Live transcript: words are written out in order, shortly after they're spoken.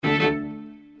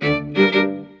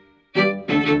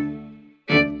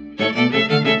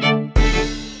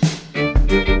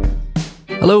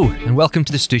Hello and welcome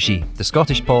to The Stooshy, the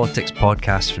Scottish politics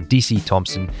podcast from DC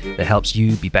Thomson that helps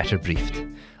you be better briefed.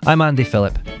 I'm Andy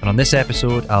Phillip, and on this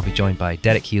episode I'll be joined by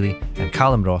Derek Healy and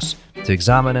Callum Ross to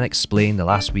examine and explain the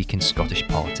last week in Scottish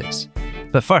politics.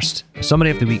 But first, a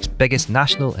summary of the week's biggest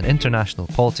national and international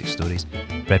politics stories,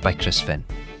 read by Chris Finn.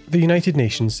 The United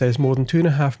Nations says more than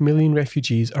 2.5 million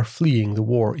refugees are fleeing the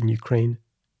war in Ukraine.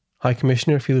 High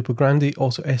Commissioner Filippo Grandi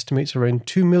also estimates around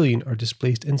 2 million are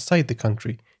displaced inside the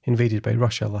country invaded by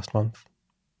Russia last month.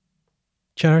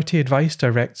 Charity Advice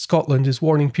Direct Scotland is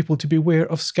warning people to beware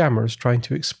of scammers trying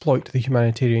to exploit the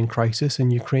humanitarian crisis in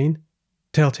Ukraine.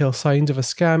 Telltale signs of a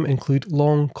scam include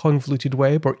long, convoluted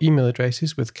web or email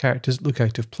addresses with characters that look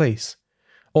out of place.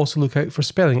 Also look out for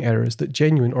spelling errors that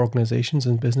genuine organisations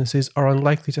and businesses are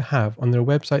unlikely to have on their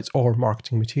websites or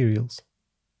marketing materials.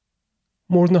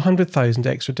 More than 100,000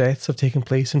 extra deaths have taken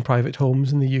place in private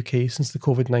homes in the UK since the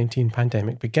COVID-19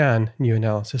 pandemic began, new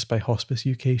analysis by Hospice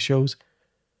UK shows.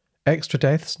 Extra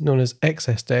deaths, known as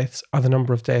excess deaths, are the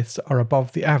number of deaths that are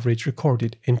above the average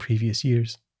recorded in previous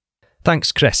years.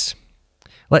 Thanks, Chris.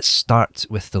 Let's start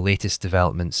with the latest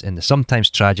developments in the sometimes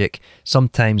tragic,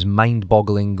 sometimes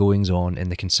mind-boggling goings-on in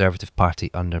the Conservative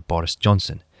Party under Boris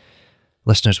Johnson.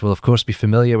 Listeners will of course be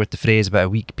familiar with the phrase about a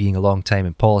week being a long time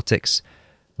in politics.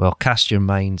 Well, cast your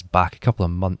minds back a couple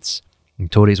of months, and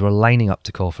Tories were lining up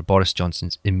to call for Boris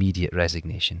Johnson's immediate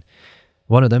resignation.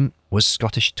 One of them was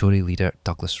Scottish Tory leader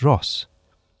Douglas Ross.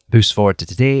 Boost forward to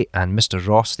today, and Mr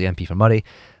Ross, the MP for Moray,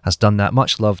 has done that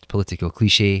much-loved political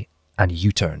cliché and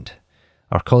U-turned.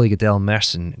 Our colleague Adele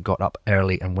Merson got up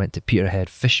early and went to Peterhead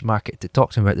Fish Market to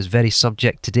talk to him about this very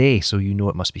subject today, so you know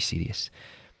it must be serious.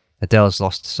 Adele's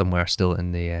lost somewhere still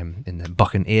in the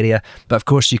Buchan area, but of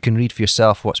course you can read for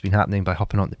yourself what's been happening by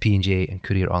hopping on the P&J and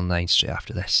Courier Online straight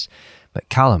after this. But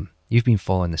Callum, you've been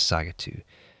following this saga too.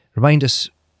 Remind us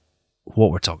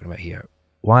what we're talking about here.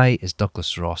 Why was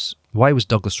Douglas Ross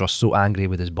so angry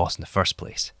with his boss in the first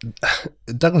place?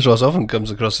 Douglas Ross often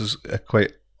comes across as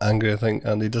quite angry, I think,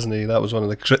 Andy, doesn't he? That was one of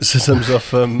the criticisms of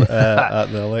him at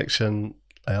the election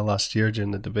last year during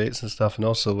the debates and stuff, and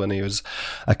also when he was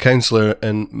a councillor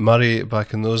in Moray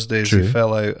back in those days. True. He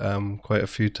fell out quite a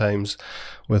few times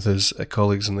with his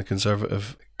colleagues in the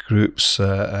Conservative groups,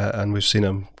 and we've seen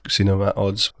him at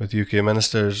odds with UK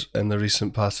ministers in the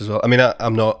recent past as well. I mean,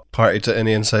 I'm not party to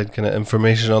any inside kind of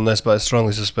information on this, but I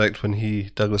strongly suspect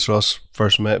when Douglas Ross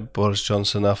first met Boris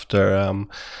Johnson after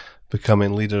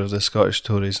becoming leader of the Scottish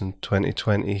Tories in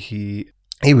 2020, he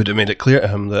would have made it clear to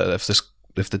him that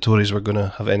if the Tories were going to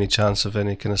have any chance of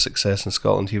any kind of success in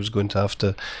Scotland, he was going to have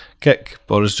to kick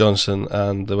Boris Johnson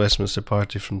and the Westminster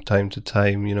Party from time to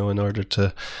time, in order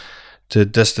to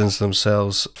distance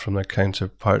themselves from their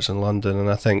counterparts in London. And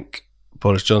I think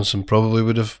Boris Johnson probably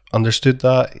would have understood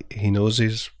that. He knows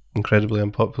he's incredibly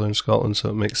unpopular in Scotland, so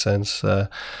it makes sense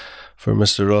for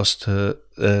Mr Ross to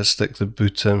stick the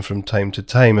boot in from time to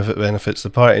time if it benefits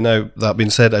the party. Now, that being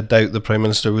said, I doubt the Prime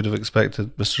Minister would have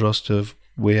expected Mr Ross to have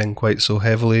weighed in quite so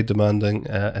heavily, demanding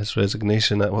his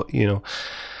resignation.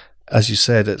 As you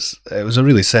said, it was a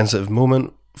really sensitive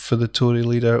moment for the Tory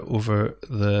leader over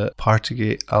the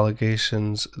Partygate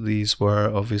allegations. These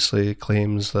were obviously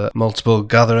claims that multiple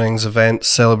gatherings, events,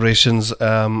 celebrations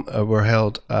were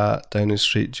held at Downing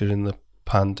Street during the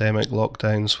pandemic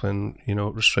lockdowns when,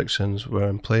 restrictions were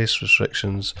in place,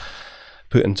 restrictions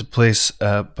put into place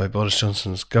by Boris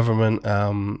Johnson's government.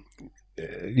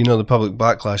 The public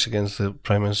backlash against the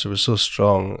Prime Minister was so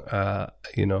strong, at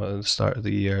the start of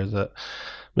the year that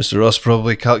Mr Ross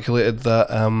probably calculated that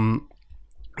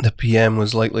the PM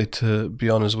was likely to be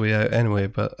on his way out anyway,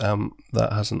 but that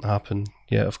hasn't happened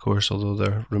yet, of course, although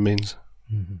there remains.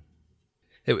 Mm-hmm.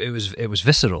 It was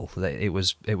visceral. It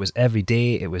was every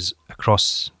day. It was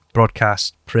across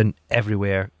broadcast, print,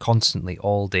 everywhere, constantly,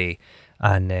 all day,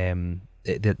 and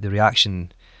the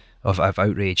reaction of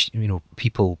outrage.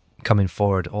 People coming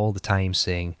forward all the time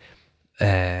saying,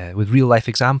 with real life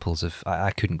examples of I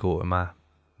couldn't go to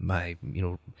my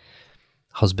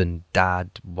husband, dad,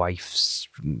 wife's,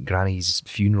 granny's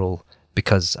funeral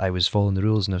because I was following the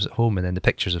rules and I was at home, and then the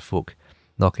pictures of folk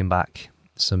knocking back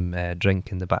some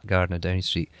drink in the back garden of Downing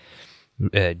Street,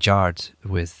 jarred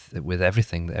with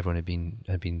everything that everyone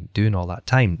had been doing all that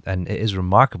time. And it is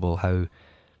remarkable how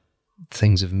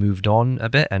things have moved on a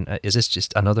bit. And is this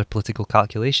just another political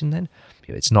calculation then?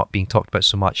 It's not being talked about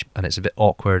so much, and it's a bit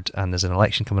awkward, and there's an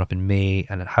election coming up in May,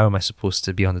 and how am I supposed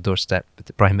to be on the doorstep with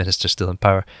the Prime Minister still in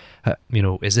power?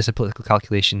 Is this a political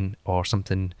calculation or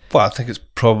something? Well, I think it's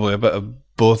probably a bit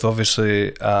of both.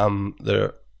 Obviously,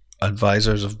 there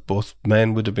advisors of both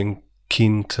men would have been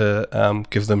keen to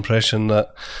give the impression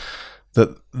that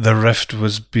the rift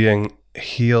was being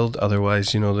healed.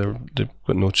 Otherwise, they've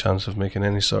got no chance of making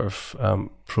any sort of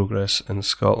progress in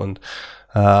Scotland.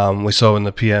 We saw when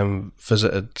the PM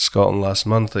visited Scotland last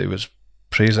month that he was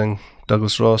praising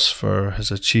Douglas Ross for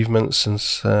his achievements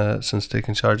since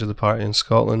taking charge of the party in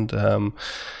Scotland,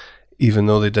 even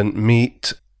though they didn't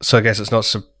meet. So I guess it's not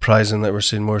surprising that we're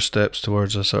seeing more steps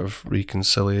towards a sort of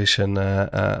reconciliation,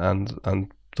 and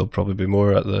there'll probably be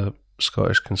more at the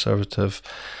Scottish Conservative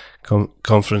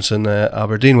conference in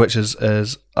Aberdeen, which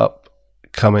is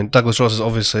upcoming. Douglas Ross has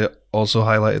obviously also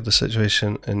highlighted the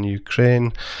situation in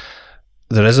Ukraine.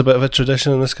 There is a bit of a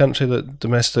tradition in this country that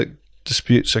domestic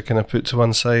disputes are kind of put to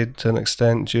one side to an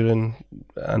extent during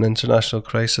an international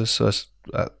crisis, so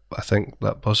I think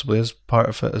that possibly is part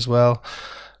of it as well.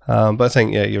 But I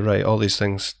think, yeah, you're right, all these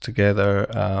things together,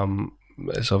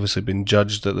 it's obviously been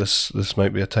judged that this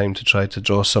might be a time to try to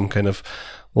draw some kind of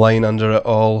line under it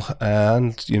all,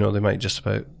 and they might just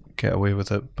about get away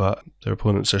with it, but their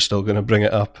opponents are still going to bring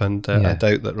it up, and I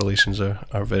doubt that relations are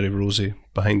very rosy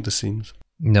behind the scenes.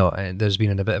 No, there's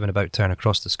been a bit of an about turn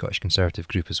across the Scottish Conservative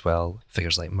group as well.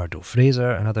 Figures like Murdo Fraser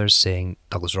and others saying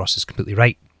Douglas Ross is completely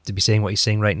right to be saying what he's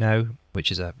saying right now,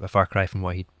 which is a far cry from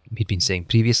what he'd been saying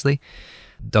previously.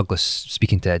 Douglas,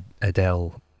 speaking to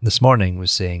Adele this morning,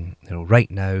 was saying,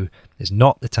 right now is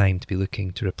not the time to be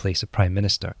looking to replace a Prime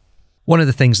Minister. One of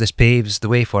the things this paves the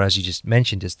way for, as you just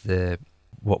mentioned, is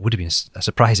what would have been a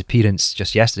surprise appearance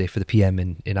just yesterday for the PM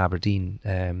in Aberdeen.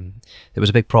 It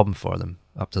was a big problem for them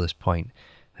up to this point.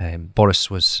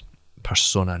 Boris was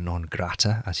persona non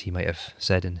grata, as he might have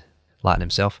said in Latin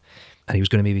himself, and he was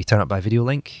going to maybe turn up by video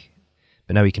link,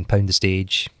 but now he can pound the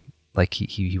stage like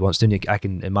he wants to. I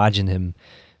can imagine him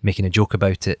making a joke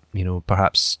about it,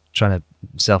 perhaps trying to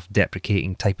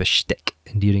self-deprecating type of shtick,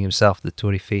 endearing himself to the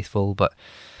Tory faithful, but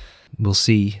we'll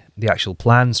see. The actual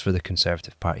plans for the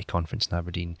Conservative Party conference in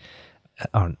Aberdeen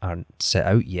aren't set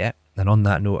out yet, and on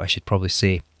that note I should probably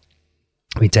say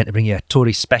we intend to bring you a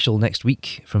Tory special next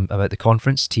week about the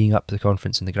conference, teeing up the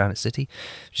conference in the Granite City,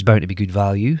 which is bound to be good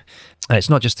value. It's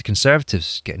not just the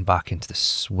Conservatives getting back into the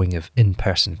swing of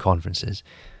in-person conferences.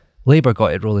 Labour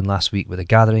got it rolling last week with a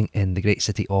gathering in the great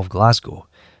city of Glasgow.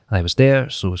 I was there,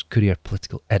 so was Courier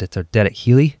political editor Derek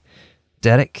Healy.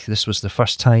 Derek, this was the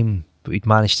first time we'd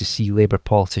managed to see Labour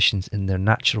politicians in their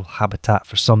natural habitat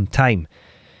for some time.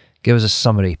 Give us a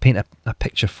summary, paint a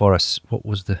picture for us. What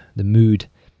was the mood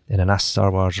in Anas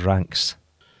Sarwar's ranks?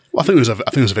 Well, I think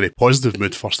it was a very positive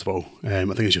mood, first of all. I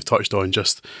think, as you've touched on,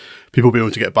 just people being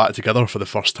able to get back together for the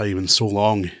first time in so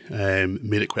long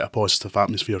made it quite a positive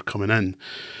atmosphere coming in.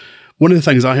 One of the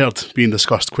things I heard being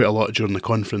discussed quite a lot during the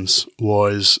conference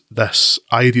was this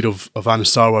idea of Anas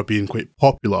Sarwar being quite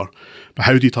popular, but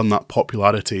how do you turn that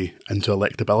popularity into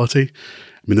electability?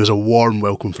 I mean, there's a warm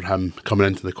welcome for him coming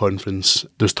into the conference.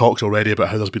 There's talks already about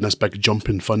how there's been this big jump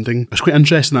in funding. It's quite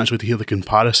interesting actually to hear the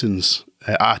comparisons.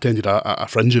 I attended a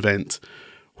Fringe event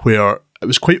where it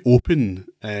was quite open,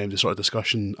 the sort of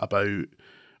discussion about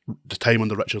the time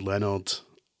under Richard Leonard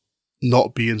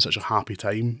not being such a happy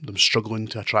time, them struggling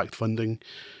to attract funding,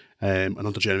 and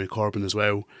under Jeremy Corbyn as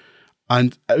well.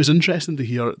 And it was interesting to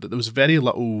hear that there was very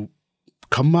little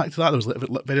comeback to that. There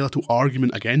was very little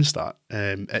argument against that.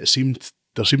 There seemed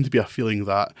to be a feeling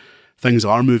that things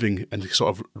are moving in the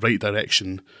sort of right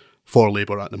direction for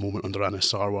Labour at the moment under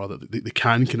Anas Sarwar, that they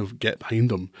can kind of get behind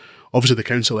them. Obviously, the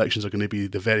council elections are going to be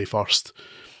the very first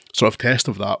sort of test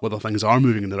of that, whether things are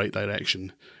moving in the right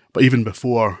direction. But even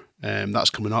before that's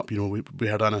coming up, we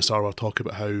heard Anas Sarwar talk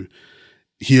about how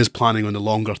he is planning on the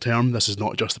longer term. This is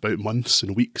not just about months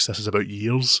and weeks, this is about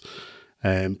years.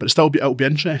 But it'll be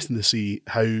interesting to see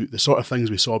how the sort of things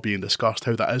we saw being discussed,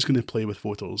 how that is going to play with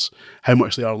voters, how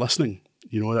much they are listening.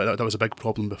 That was a big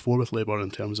problem before with Labour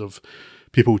in terms of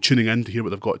people tuning in to hear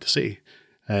what they've got to say.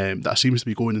 That seems to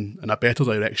be going in a better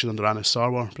direction under Anas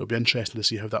Sarwar, but it'll be interesting to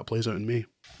see how that plays out in May.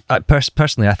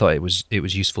 Personally, I thought it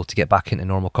was useful to get back into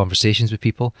normal conversations with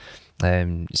people,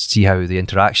 see how the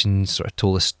interactions sort of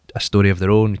told a story of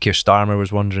their own. Keir Starmer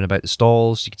was wondering about the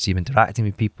stalls. You could see him interacting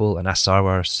with people, and Anas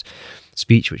Sarwar's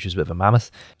speech, which was a bit of a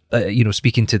mammoth.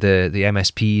 Speaking to the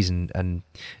MSPs and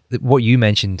what you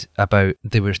mentioned about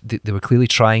they were clearly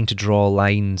trying to draw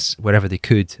lines wherever they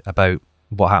could about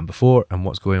what happened before and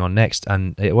what's going on next.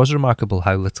 And it was remarkable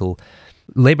how little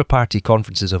Labour Party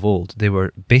conferences of old, they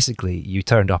were basically, you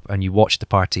turned up and you watched the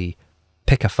party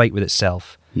pick a fight with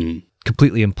itself,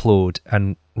 completely implode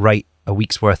and write a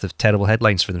week's worth of terrible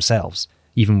headlines for themselves,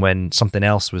 even when something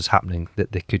else was happening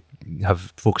that they could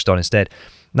have focused on instead.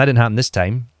 And that didn't happen this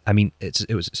time. I mean, it's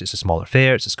a smaller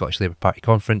affair. It's a Scottish Labour Party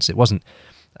conference. It wasn't.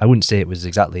 I wouldn't say it was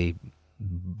exactly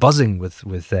buzzing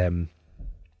with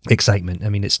excitement. I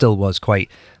mean, it still was quite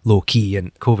low key,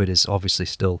 and COVID is obviously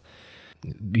still,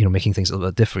 making things a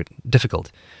little bit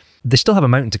difficult. They still have a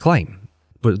mountain to climb.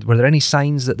 Were there any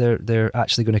signs that they're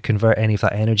actually going to convert any of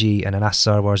that energy and Anas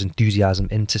Sarwar's enthusiasm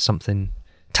into something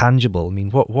tangible? I mean,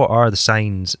 what are the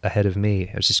signs ahead of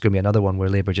May? Is this going to be another one where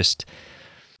Labour just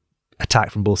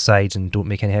attack from both sides and don't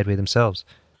make any headway themselves?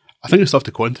 I think it's tough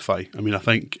to quantify. I mean, I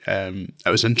think it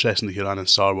was interesting to hear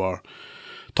Anas Sarwar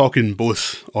talking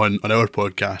both on our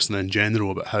podcast and in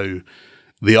general about how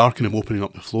they are kind of opening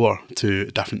up the floor to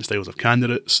different styles of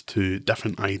candidates, to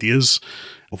different ideas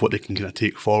of what they can kind of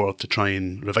take forward to try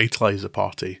and revitalise the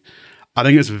party. I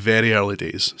think it's very early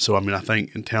days. So, I mean, I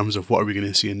think in terms of what are we going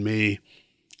to see in May,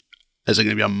 is it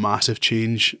going to be a massive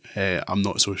change? I'm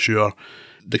not so sure.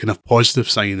 The kind of positive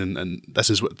sign, and this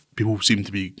is what people seem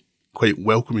to be quite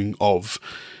welcoming of,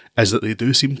 is that they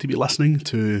do seem to be listening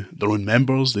to their own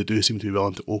members. They do seem to be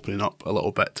willing to open up a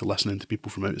little bit to listening to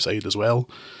people from outside as well.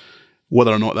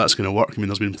 Whether or not that's going to work, I mean,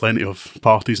 there's been plenty of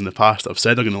parties in the past that have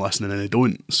said they're going to listen and then they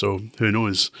don't, so who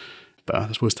knows? But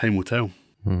I suppose time will tell.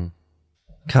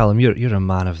 Callum, you're a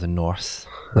man of the north,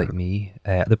 like me.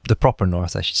 The proper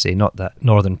north, I should say, not that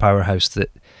northern powerhouse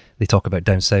that they talk about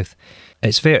down south.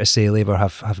 It's fair to say Labour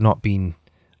have not been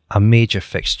a major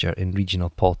fixture in regional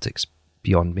politics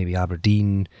beyond maybe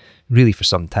Aberdeen, really for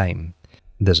some time.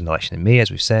 There's an election in May,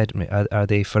 as we've said. I mean, are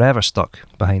they forever stuck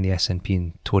behind the SNP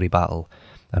and Tory battle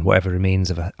and whatever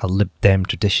remains of a Lib Dem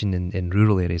tradition in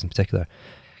rural areas in particular?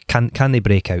 Can they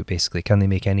break out, basically? Can they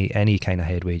make any kind of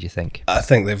headway, do you think? I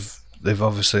think they've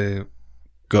obviously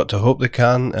got to hope they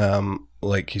can.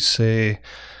 Like you say,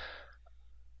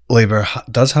 Labour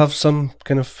does have some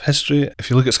kind of history. If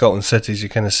you look at Scotland cities, you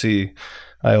kind of see,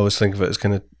 I always think of it as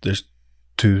kind of, there's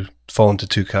fall into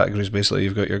two categories, basically.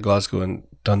 You've got your Glasgow and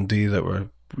Dundee that were,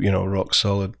 rock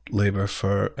solid Labour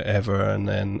forever, and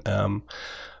then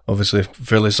obviously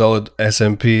fairly solid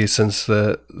SNP since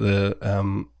the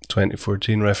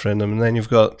 2014 referendum, and then you've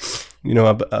got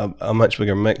a much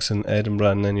bigger mix in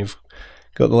Edinburgh, and then you've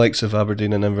got the likes of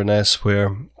Aberdeen and Inverness,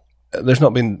 where there's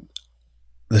not been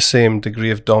the same degree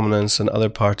of dominance, and other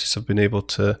parties have been able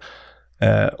to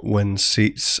win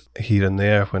seats here and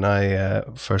there. When I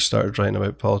first started writing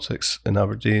about politics in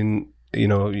Aberdeen,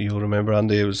 you'll remember,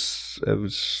 Andy, it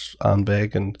was Anne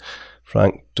Begg and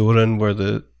Frank Doran were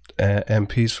the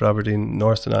MPs for Aberdeen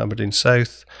North and Aberdeen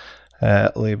South.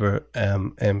 Labour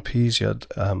MPs, you had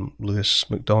Lewis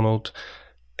MacDonald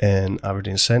in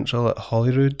Aberdeen Central at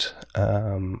Holyrood,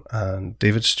 and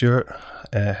David Stewart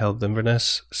held the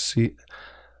Inverness seat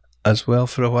as well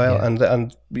for a while. Yeah.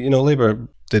 And Labour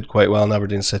did quite well in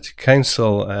Aberdeen City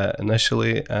Council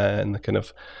initially in the kind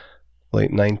of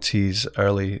late 90s,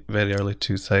 very early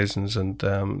 2000s,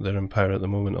 and they're in power at the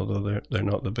moment, although they're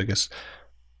not the biggest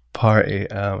party.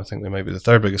 I think they might be the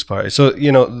third biggest party. So,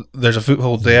 there's a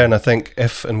foothold there, and I think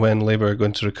if and when Labour are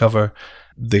going to recover,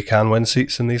 they can win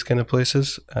seats in these kind of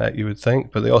places, you would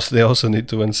think, but they also need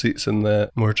to win seats in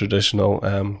the more traditional,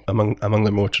 among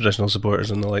the more traditional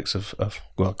supporters in the likes of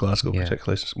Glasgow,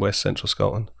 particularly West Central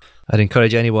Scotland. I'd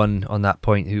encourage anyone on that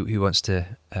point who wants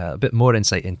to a bit more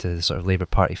insight into the sort of Labour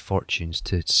Party fortunes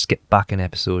to skip back an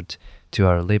episode to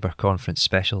our Labour conference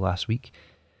special last week.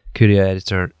 Courier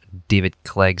editor David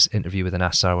Clegg's interview with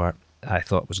Anas Sarwar I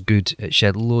thought was good. It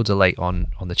shed loads of light on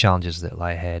the challenges that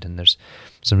lie ahead, and there's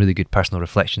some really good personal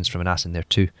reflections from Anas in there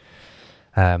too.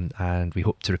 And we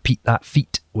hope to repeat that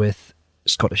feat with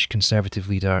Scottish Conservative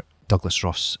leader Douglas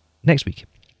Ross next week.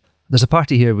 There's a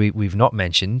party here we've not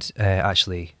mentioned,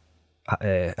 actually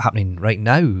happening right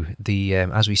now.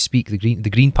 As we speak, the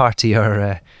Green Party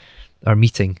are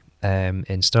meeting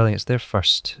in Stirling. It's their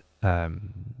first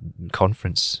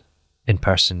conference in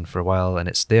person for a while, and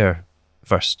it's their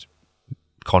first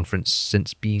conference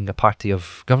since being a party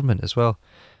of government as well.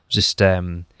 Just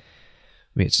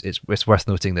it's worth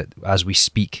noting that as we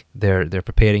speak, they're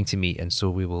preparing to meet, and so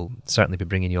we will certainly be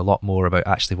bringing you a lot more about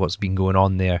actually what's been going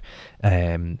on there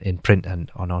in print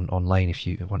and online if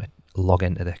you want to log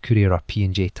into the Courier or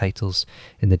P&J titles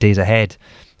in the days ahead.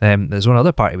 There's one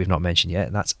other party we've not mentioned yet,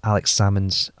 and that's Alex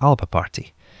Salmond's Alba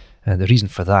party. And the reason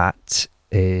for that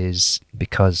is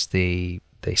because they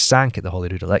sank at the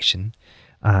Holyrood election,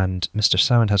 and Mr.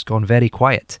 Salmond has gone very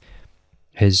quiet.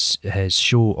 His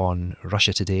show on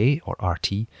Russia Today, or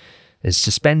RT, is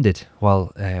suspended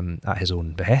while at his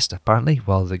own behest, apparently,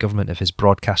 while the government of his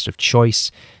broadcaster of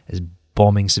choice is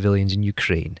bombing civilians in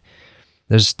Ukraine.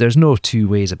 There's no two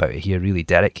ways about it here, really,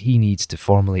 Derek. He needs to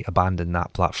formally abandon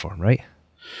that platform, right?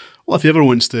 Well, if he ever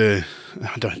wants to,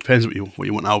 it depends what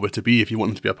you want Alba to be. If you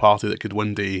want him to be a party that could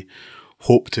one day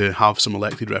hope to have some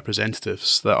elected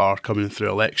representatives that are coming through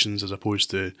elections as opposed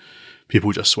to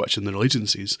people just switching their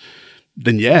allegiances,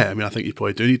 then yeah, I mean, I think you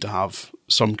probably do need to have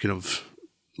some kind of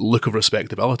look of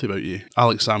respectability about you.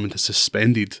 Alex Salmond has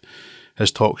suspended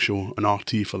his talk show on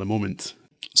RT for the moment.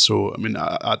 So, I mean,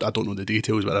 I don't know the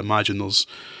details, but I imagine there's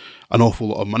an awful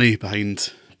lot of money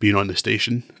behind being on the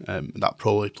station. That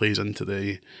probably plays into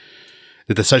the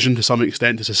decision to some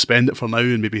extent to suspend it for now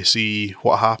and maybe see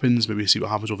what happens,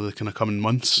 over the kind of coming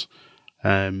months.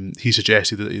 He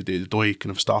suggested that they don't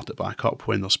kind of start it back up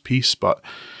when there's peace, but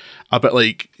a bit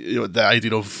like, you know, the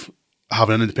idea of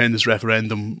having an independence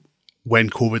referendum when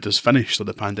COVID is finished or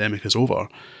the pandemic is over.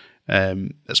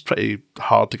 It's pretty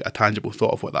hard to get a tangible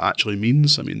thought of what that actually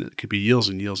means. I mean, it could be years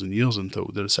and years and years until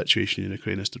the situation in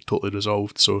Ukraine is totally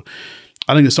resolved. So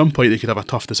I think at some point they could have a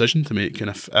tough decision to make, and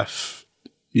if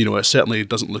you know, it certainly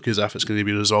doesn't look as if it's going to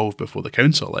be resolved before the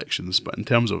council elections, but in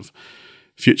terms of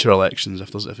future elections,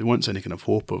 if he wants any kind of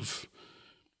hope of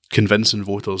convincing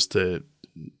voters to,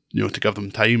 you know, to give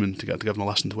them time and to give them a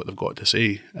listen to what they've got to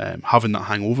say, having that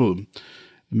hang over them,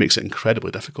 it makes it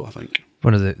incredibly difficult, I think.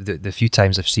 One of the few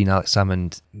times I've seen Alex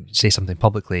Salmond say something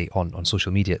publicly on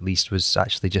social media, at least, was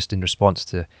actually just in response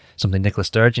to something Nicola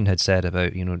Sturgeon had said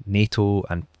about, you know, NATO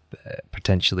and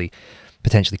potentially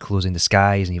closing the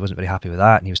skies, and he wasn't very happy with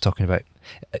that. And he was talking about,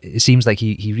 it seems like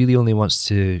he really only wants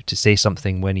to say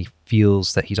something when he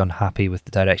feels that he's unhappy with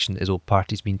the direction that his old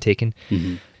party's been taken.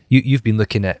 Mm-hmm. You've been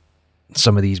looking at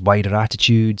some of these wider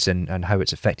attitudes and how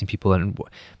it's affecting people, and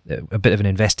a bit of an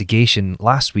investigation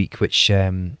last week which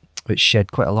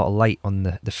shed quite a lot of light on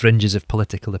the fringes of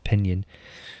political opinion.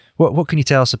 What can you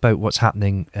tell us about what's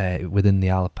happening within the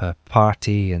Alba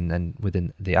party and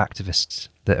within the activists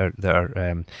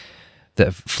that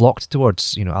have flocked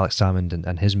towards, you know, Alex Salmond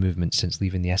and his movement since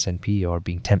leaving the SNP or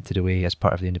being tempted away as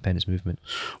part of the independence movement?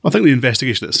 Well, I think the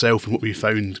investigation itself and what we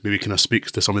found maybe kind of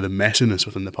speaks to some of the messiness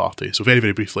within the party. So very,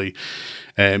 very briefly,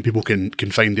 people can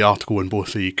find the article on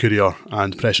both the Courier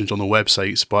and Press and Journal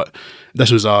websites, but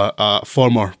this was a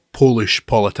former Polish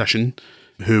politician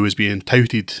who was being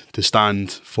touted to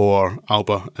stand for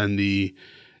Alba in the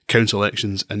council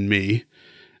elections in May.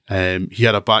 He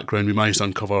had a background. We managed to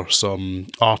uncover some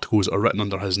articles that are written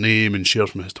under his name and shared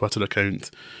from his Twitter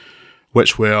account,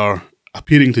 which were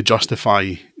appearing to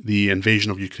justify the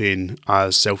invasion of Ukraine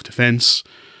as self-defence,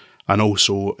 and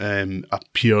also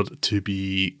appeared to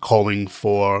be calling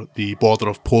for the border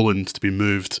of Poland to be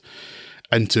moved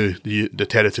into the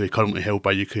territory currently held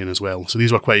by Ukraine as well. So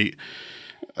these were quite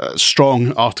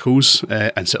strong articles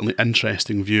and certainly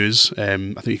interesting views. I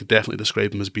think you could definitely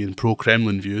describe them as being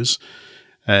pro-Kremlin views.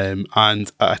 And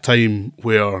at a time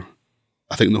where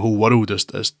I think the whole world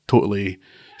is totally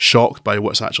shocked by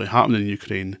what's actually happening in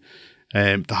Ukraine,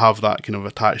 to have that kind of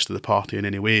attached to the party in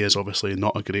any way is obviously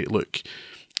not a great look.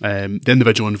 The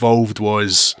individual involved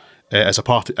was, as a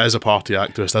party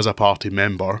activist, as a party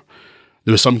member.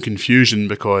 There was some confusion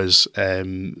because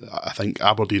I think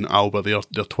Aberdeen Alba,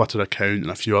 their Twitter account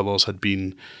and a few others had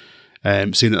been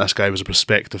saying that this guy was a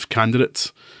prospective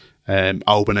candidate.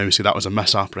 Alba now say that was a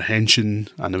misapprehension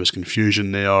and there was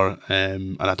confusion there,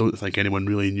 and I don't think anyone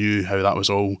really knew how that was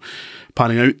all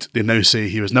panning out. They now say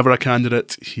he was never a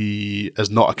candidate, he is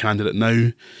not a candidate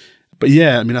now. But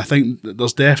yeah, I mean, I think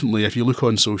there's definitely, if you look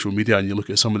on social media and you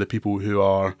look at some of the people who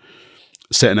are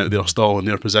setting out their stall in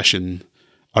their position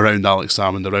around Alex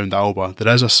Salmond, around Alba,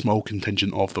 there is a small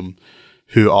contingent of them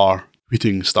who are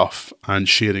tweeting stuff and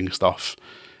sharing stuff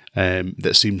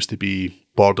that seems to be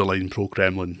borderline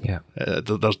pro-Kremlin. Yeah.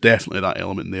 There's definitely that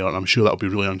element there, and I'm sure that'll be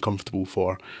really uncomfortable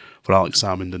for Alex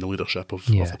Salmond and the leadership of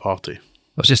the party.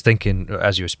 I was just thinking,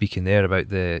 as you were speaking there, about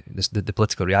the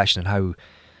political reaction and how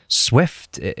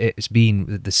swift it's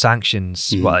been, the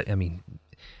sanctions. Mm. Well, I mean,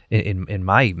 in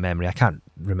my memory, I can't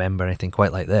remember anything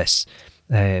quite like this.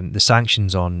 The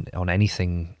sanctions on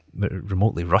anything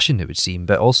remotely Russian, it would seem,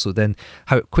 but also then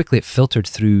how quickly it filtered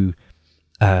through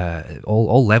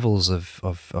all levels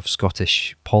of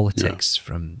Scottish politics,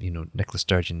 from, you know, Nicola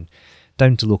Sturgeon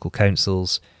down to local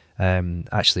councils.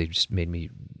 Actually just made me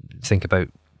think about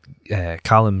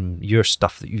Callum, your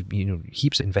stuff that you know,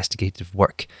 heaps of investigative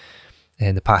work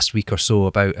in the past week or so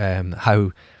about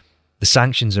how the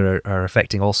sanctions are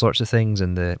affecting all sorts of things,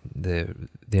 and the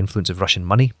influence of Russian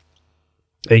money.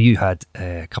 You had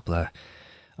a couple of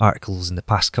articles in the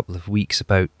past couple of weeks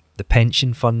about the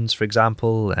pension funds, for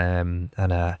example, and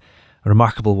a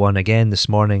remarkable one again this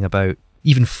morning about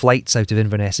even flights out of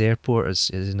Inverness Airport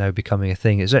is now becoming a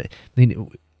thing. Is it? I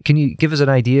mean, can you give us an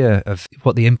idea of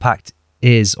what the impact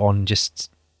is on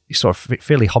just sort of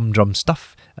fairly humdrum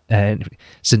stuff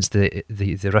since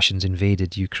the Russians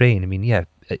invaded Ukraine. I mean, yeah,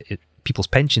 people's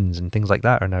pensions and things like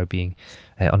that are now being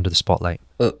under the spotlight.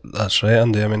 That's right,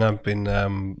 Andy. I mean, I've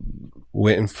been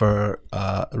waiting for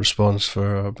a response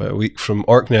for about a week from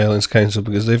Orkney Islands Council,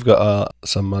 because they've got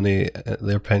some money.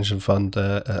 Their pension fund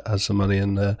has some money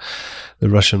in the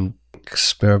Russian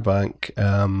Sberbank,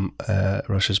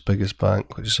 Russia's biggest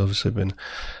bank, which has obviously been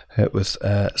hit with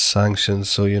sanctions.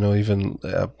 So, even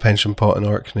a pension pot in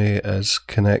Orkney is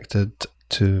connected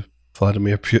to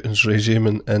Vladimir Putin's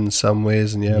regime in some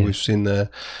ways. And we've seen a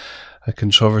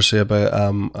controversy about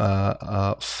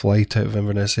a flight out of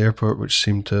Inverness Airport, which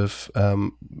seemed to have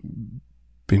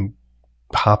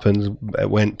happened. It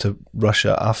went to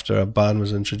Russia after a ban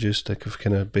was introduced,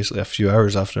 kind of basically a few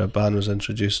hours after a ban was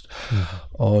introduced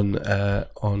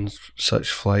on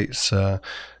such flights.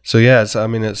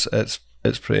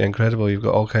 It's pretty incredible. You've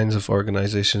got all kinds of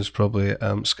organisations probably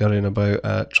scurrying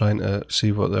about trying to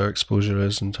see what their exposure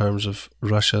is in terms of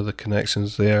Russia, the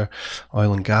connections there.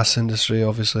 Oil and gas industry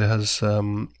obviously has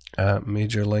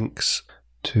major links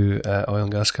to oil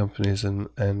and gas companies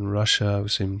in Russia.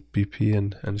 We've seen BP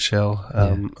and Shell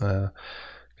kind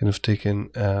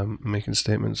of making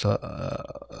statements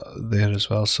there as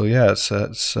well. So it's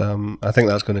I think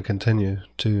that's going to continue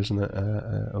too, isn't it,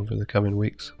 over the coming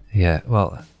weeks? Yeah,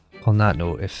 well, on that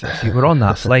note, if you were on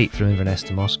that flight from Inverness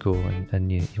to Moscow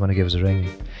and you want to give us a ring,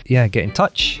 get in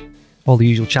touch, all the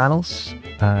usual channels,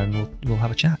 and we'll have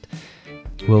a chat.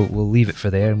 We'll leave it for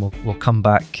there, and we'll come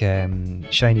back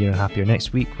shinier and happier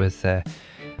next week with a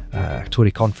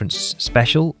Tory conference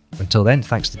special. Until then,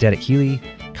 thanks to Derek Healy,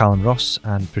 Callum Ross,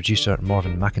 and producer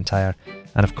Morven McIntyre,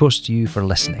 and of course to you for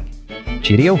listening.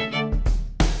 Cheerio!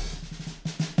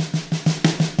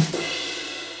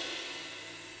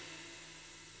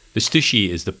 The Stooshy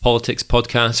is the politics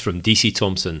podcast from DC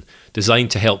Thomson,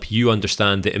 designed to help you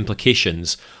understand the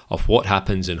implications of what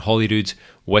happens in Holyrood,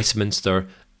 Westminster,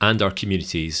 and our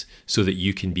communities so that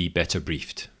you can be better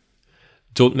briefed.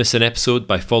 Don't miss an episode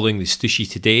by following the Stooshy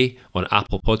today on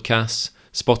Apple Podcasts,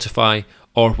 Spotify,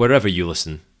 or wherever you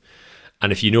listen.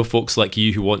 And if you know folks like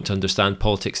you who want to understand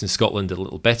politics in Scotland a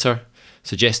little better,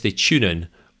 suggest they tune in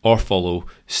or follow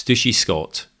Stooshy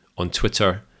Scott on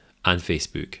Twitter and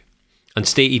Facebook. And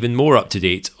stay even more up to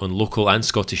date on local and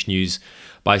Scottish news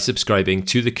by subscribing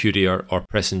to the Courier or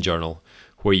Press and Journal,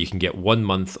 where you can get 1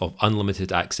 month of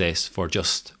unlimited access for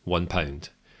just £1.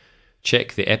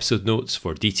 Check the episode notes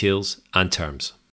for details and terms.